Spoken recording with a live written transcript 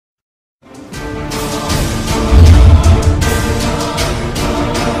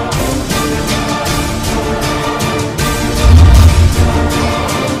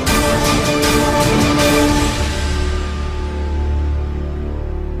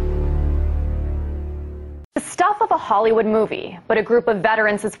of a Hollywood movie, but a group of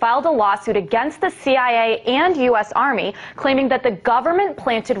veterans has filed a lawsuit against the CIA and U.S. Army, claiming that the government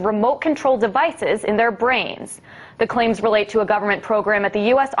planted remote control devices in their brains. The claims relate to a government program at the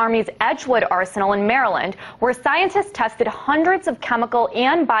U.S. Army's Edgewood Arsenal in Maryland, where scientists tested hundreds of chemical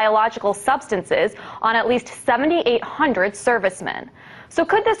and biological substances on at least 7,800 servicemen. So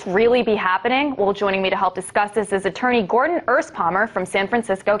could this really be happening? Well, joining me to help discuss this is attorney Gordon Erspamer from San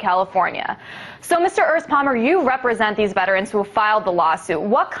Francisco, California. So, Mr. Erspamer, you represent these veterans who have filed the lawsuit.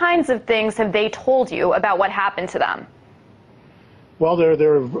 What kinds of things have they told you about what happened to them? Well, there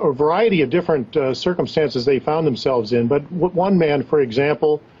are a variety of different circumstances they found themselves in, but one man, for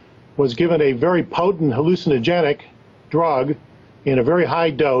example, was given a very potent hallucinogenic drug in a very high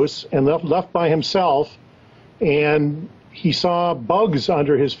dose and left by himself, and he saw bugs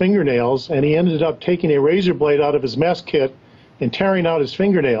under his fingernails, and he ended up taking a razor blade out of his mess kit and tearing out his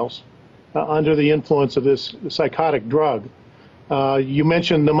fingernails under the influence of this psychotic drug. You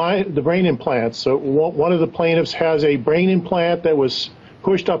mentioned the brain implants. So one of the plaintiffs has a brain implant that was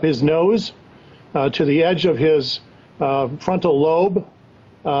pushed up his nose to the edge of his frontal lobe,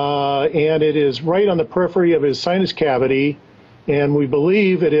 and it is right on the periphery of his sinus cavity, and we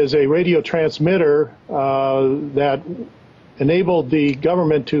believe it is a radio transmitter that enabled the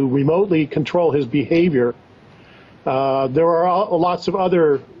government to remotely control his behavior. There are lots of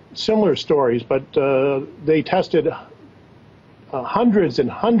other similar stories, but they tested hundreds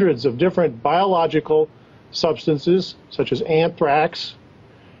and hundreds of different biological substances, such as anthrax,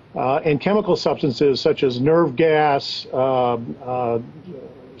 and chemical substances such as nerve gas,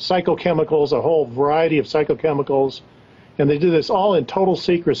 psychochemicals, a whole variety of psychochemicals, and they did this all in total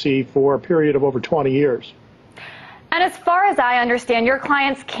secrecy for a period of over 20 years. And as far as I understand, your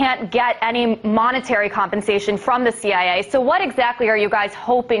clients can't get any monetary compensation from the CIA. So what exactly are you guys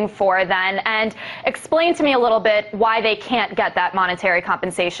hoping for then? And explain to me a little bit why they can't get that monetary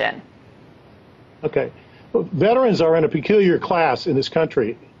compensation. Okay. Well, veterans are in a peculiar class in this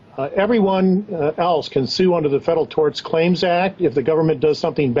country. Everyone else can sue under the Federal Tort Claims Act if the government does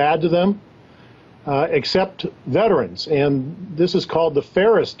something bad to them, except veterans. And this is called the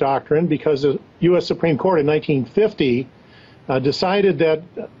Ferris Doctrine because the U.S. Supreme Court in 1950 decided that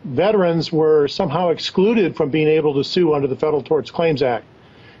veterans were somehow excluded from being able to sue under the Federal Tort Claims Act.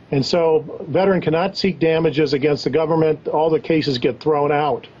 And so a veteran cannot seek damages against the government. All the cases get thrown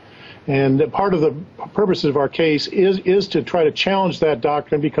out. And part of the purposes of our case is to try to challenge that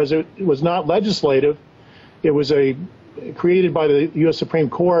doctrine because it was not legislative. It was created by the U.S. Supreme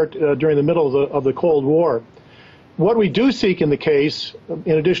Court during the middle of the Cold War. What we do seek in the case,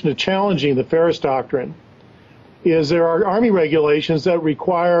 in addition to challenging the Ferris Doctrine, is there are Army regulations that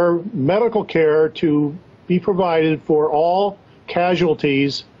require medical care to be provided for all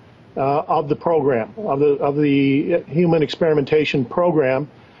casualties of the program, of the human experimentation program,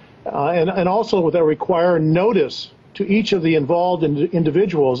 and also that require notice to each of the involved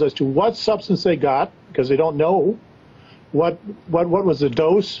individuals as to what substance they got, because they don't know what was the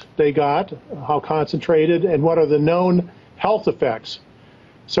dose they got, how concentrated, and what are the known health effects.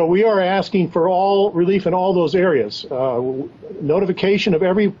 So we are asking for all relief in all those areas. Notification of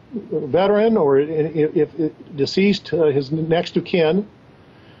every veteran, or if deceased, his next of kin,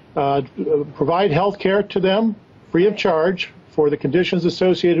 provide health care to them free of charge for the conditions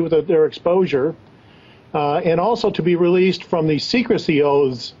associated with their exposure, and also to be released from the secrecy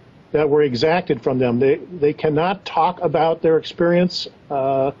oaths that were exacted from them. They cannot talk about their experience.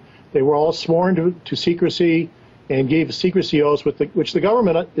 They were all sworn to secrecy and gave secrecy oaths, which the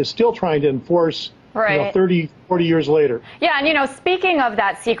government is still trying to enforce, right, 30, 40 years later. Yeah, and speaking of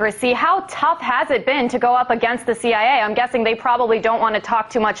that secrecy, how tough has it been to go up against the CIA? I'm guessing they probably don't want to talk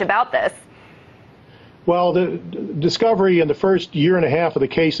too much about this. Well, the discovery in the first year and a half of the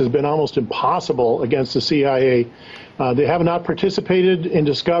case has been almost impossible against the CIA. They have not participated in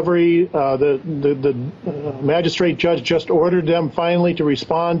discovery. The magistrate judge just ordered them finally to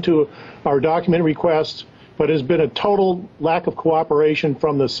respond to our document requests, but there's been a total lack of cooperation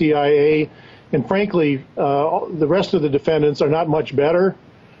from the CIA. And frankly, the rest of the defendants are not much better.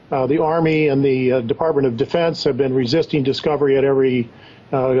 The Army and the Department of Defense have been resisting discovery at every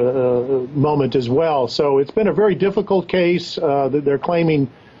moment as well. So it's been a very difficult case. They're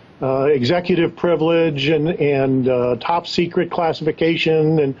claiming executive privilege and top secret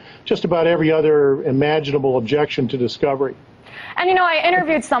classification and just about every other imaginable objection to discovery. And I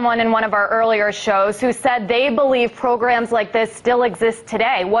interviewed someone in one of our earlier shows who said they believe programs like this still exist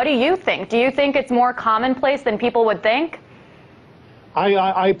today. What do you think? Do you think it's more commonplace than people would think?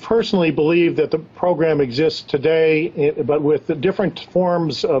 I personally believe that the program exists today, but with the different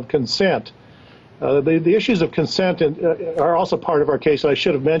forms of consent. The issues of consent are also part of our case. I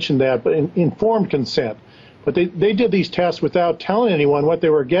should have mentioned that, but informed consent. But they did these tests without telling anyone what they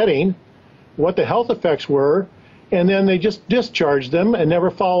were getting, what the health effects were, and then they just discharged them and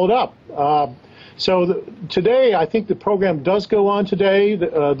never followed up. Today, I think the program does go on today.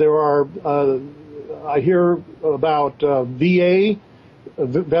 There are, I hear about VA,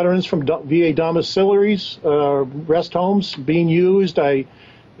 veterans from VA domiciliaries, rest homes being used.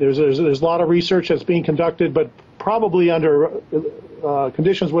 There's a lot of research that's being conducted, but probably under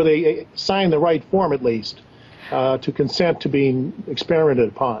conditions where they sign the right form at least. To consent to being experimented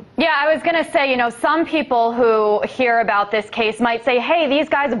upon. Yeah, I was going to say, some people who hear about this case might say, hey, these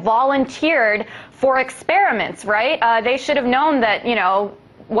guys volunteered for experiments, right? They should have known that,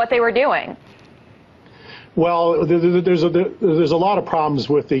 what they were doing. Well, there's a lot of problems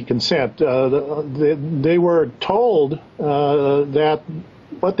with the consent. They were told that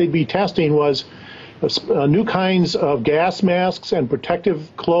what they'd be testing was new kinds of gas masks and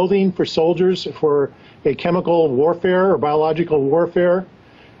protective clothing for soldiers for a chemical warfare or biological warfare.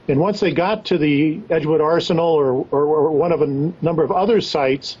 And once they got to the Edgewood Arsenal or one of a number of other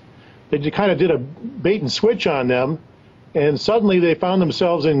sites, they kind of did a bait and switch on them. And suddenly they found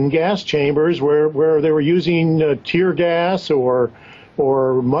themselves in gas chambers where they were using tear gas or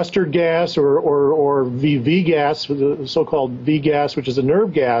mustard gas or VV gas, the so-called V gas, which is a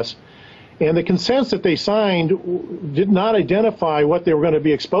nerve gas. And the consents that they signed did not identify what they were going to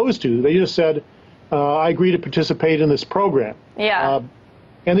be exposed to. They just said, I agree to participate in this program. Yeah.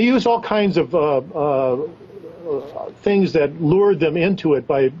 And they used all kinds of things that lured them into it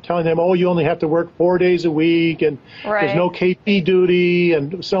by telling them, oh, you only have to work 4 days a week, and there's no KP duty,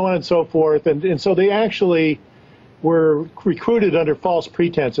 and so on and so forth. And so they actually were recruited under false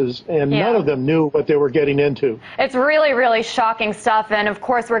pretenses, and none of them knew what they were getting into. It's really, really shocking stuff, and of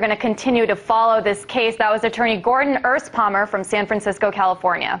course we're going to continue to follow this case. That was attorney Gordon Erspamer from San Francisco,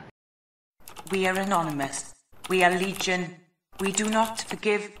 California. We are anonymous. We are legion. We do not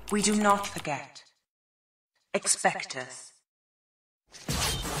forgive. We do not forget. Expect us.